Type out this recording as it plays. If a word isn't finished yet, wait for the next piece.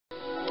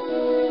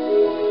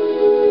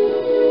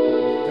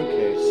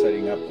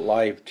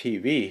live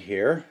TV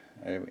here.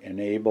 I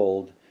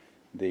enabled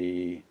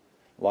the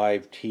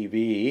live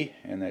TV,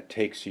 and that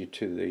takes you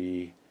to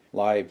the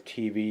live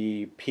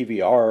TV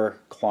PVR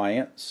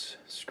client's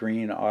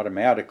screen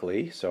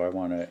automatically, so I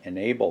want to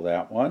enable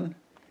that one.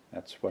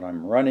 That's what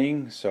I'm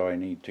running, so I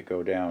need to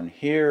go down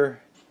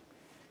here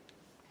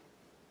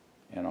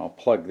and I'll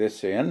plug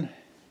this in.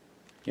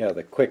 Yeah,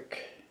 the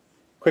quick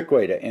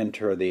way to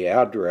enter the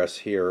address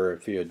here,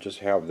 if you just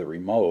have the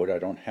remote, I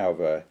don't have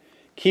a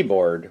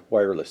keyboard,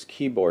 wireless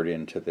keyboard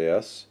into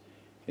this,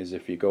 is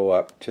if you go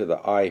up to the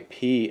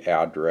IP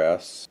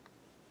address,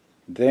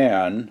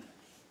 then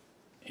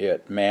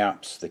it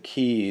maps the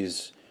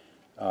keys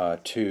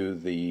to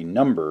the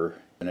number,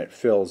 and it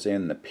fills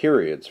in the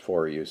periods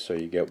for you. So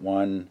you get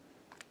 1,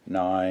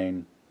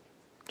 9,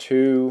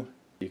 2.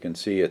 You can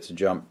see it's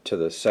jumped to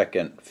the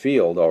second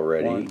field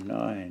already.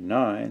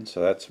 199. So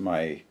that's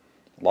my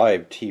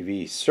live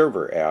TV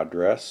server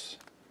address.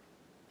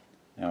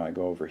 Now I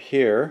go over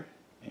here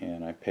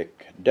and I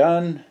pick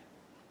done.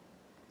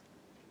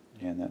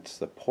 And that's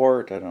the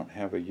port. I don't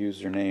have a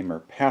username or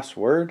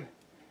password.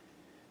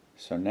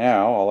 So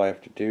now all I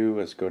have to do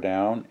is go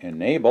down,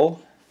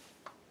 enable,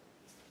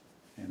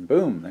 and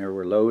boom, there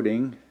we're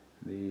loading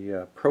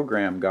the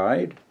program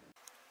guide.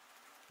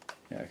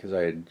 Yeah, because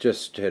I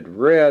just had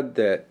read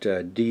that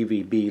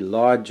DVB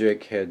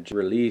Logic had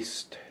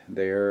released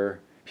their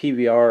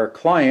PVR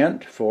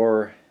client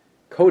for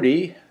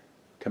Kodi,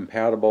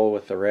 compatible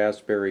with the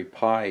Raspberry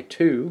Pi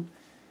 2.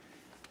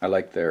 I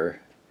like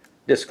their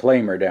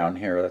disclaimer down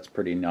here, that's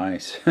pretty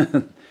nice.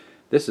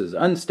 This is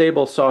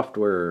unstable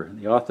software.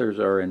 The authors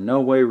are in no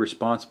way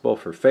responsible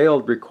for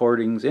failed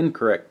recordings,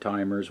 incorrect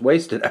timers,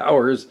 wasted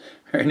hours,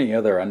 or any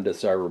other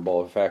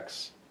undesirable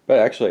effects. But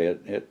actually,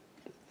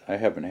 I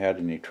haven't had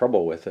any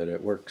trouble with it.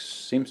 It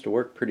seems to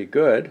work pretty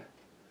good.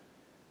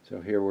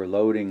 So here we're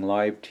loading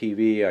live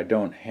TV. I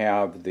don't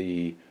have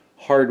the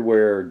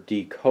hardware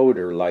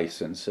decoder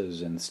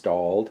licenses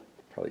installed.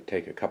 Probably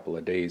take a couple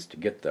of days to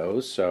get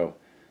those. So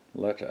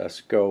let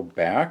us go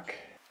back.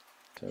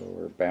 So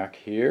we're back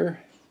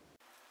here.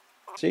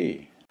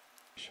 See,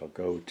 we shall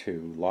go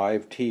to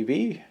live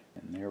TV,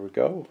 and there we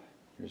go.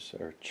 Here's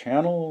our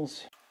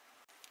channels.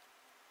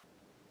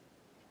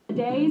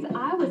 Days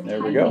I was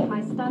there we go.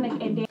 My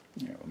stomach and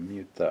we'll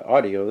mute the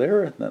audio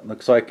there. That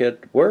looks like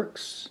it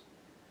works.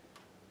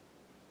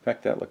 In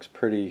fact, that looks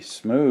pretty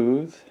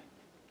smooth.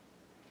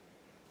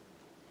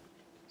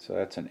 So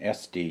that's an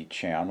SD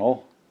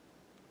channel.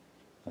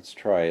 Let's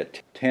try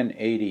it.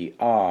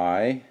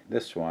 1080i,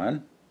 this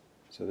one.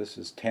 So this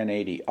is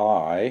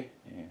 1080i,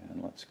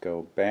 and let's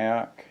go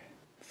back.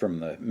 From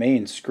the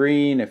main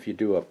screen, if you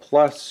do a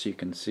plus, you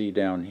can see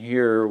down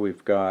here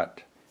we've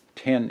got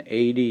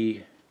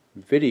 1080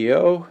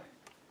 video,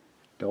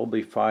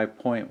 Dolby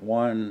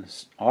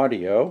 5.1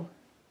 audio.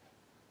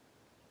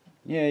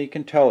 Yeah, you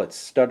can tell it's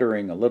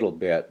stuttering a little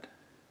bit.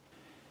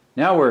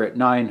 Now we're at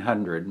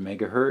 900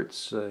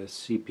 megahertz.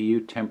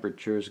 CPU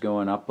temperature is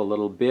going up a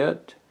little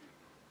bit.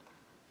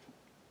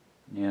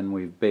 And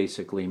we've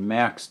basically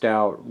maxed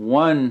out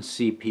one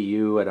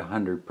CPU at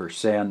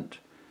 100%.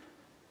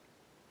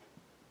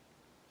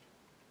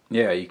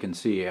 Yeah, you can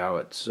see how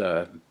it's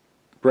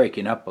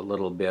breaking up a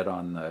little bit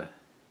on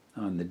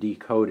the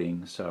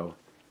decoding. So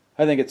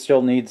I think it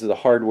still needs the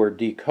hardware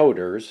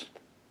decoders.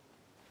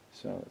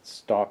 So let's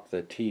stop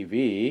the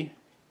TV,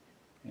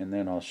 and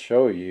then I'll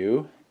show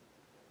you.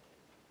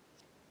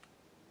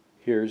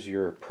 Here's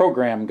your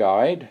program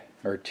guide,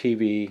 or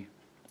TV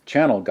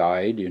channel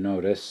guide. You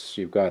notice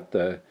you've got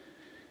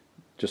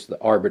just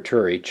the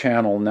arbitrary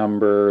channel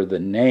number, the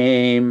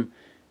name,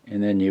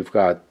 and then you've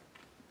got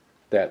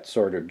that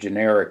sort of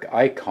generic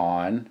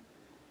icon.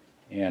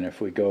 And if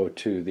we go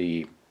to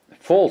the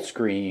full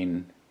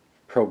screen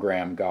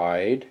program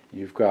guide,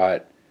 you've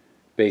got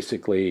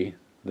basically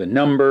the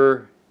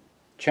number,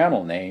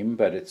 channel name,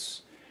 but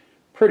it's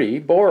pretty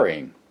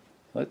boring.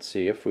 Let's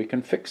see if we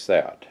can fix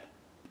that.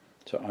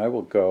 So I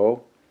will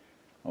go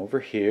over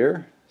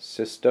here,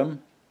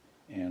 System,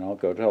 and I'll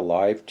go to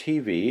Live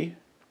TV.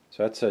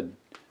 So that's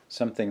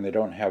something they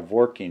don't have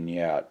working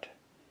yet,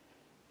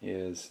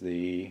 is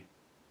they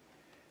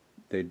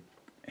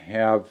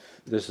have,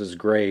 this is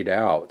grayed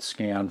out,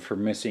 scan for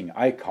missing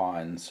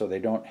icons, so they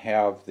don't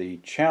have the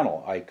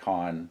channel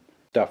icon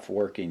stuff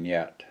working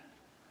yet.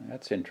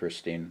 That's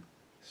interesting.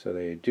 So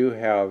they do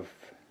have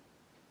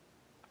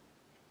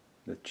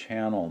the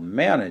channel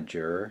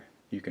manager.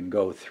 You can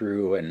go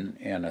through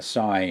and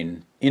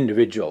assign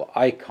individual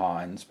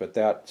icons, but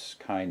that's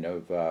kind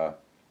of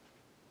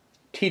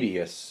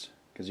tedious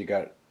because you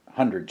got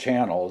 100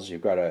 channels.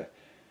 You've got to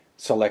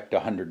select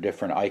 100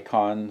 different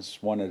icons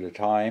one at a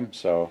time.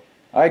 So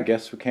I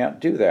guess we can't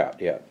do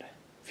that yet.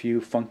 A few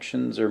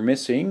functions are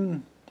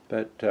missing,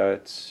 but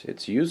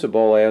it's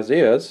usable as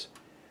is.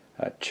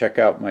 Check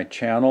out my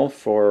channel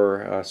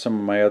for some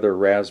of my other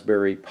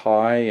Raspberry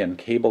Pi and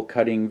cable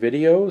cutting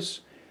videos.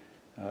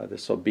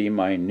 This will be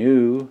my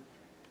new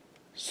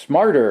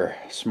smarter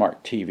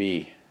smart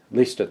TV. At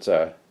least it's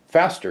a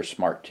faster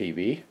smart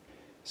TV.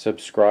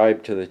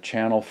 Subscribe to the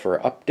channel for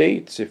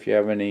updates. If you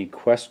have any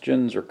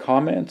questions or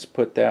comments,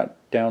 put that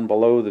down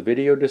below the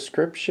video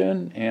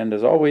description. And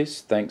as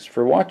always, thanks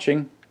for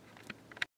watching.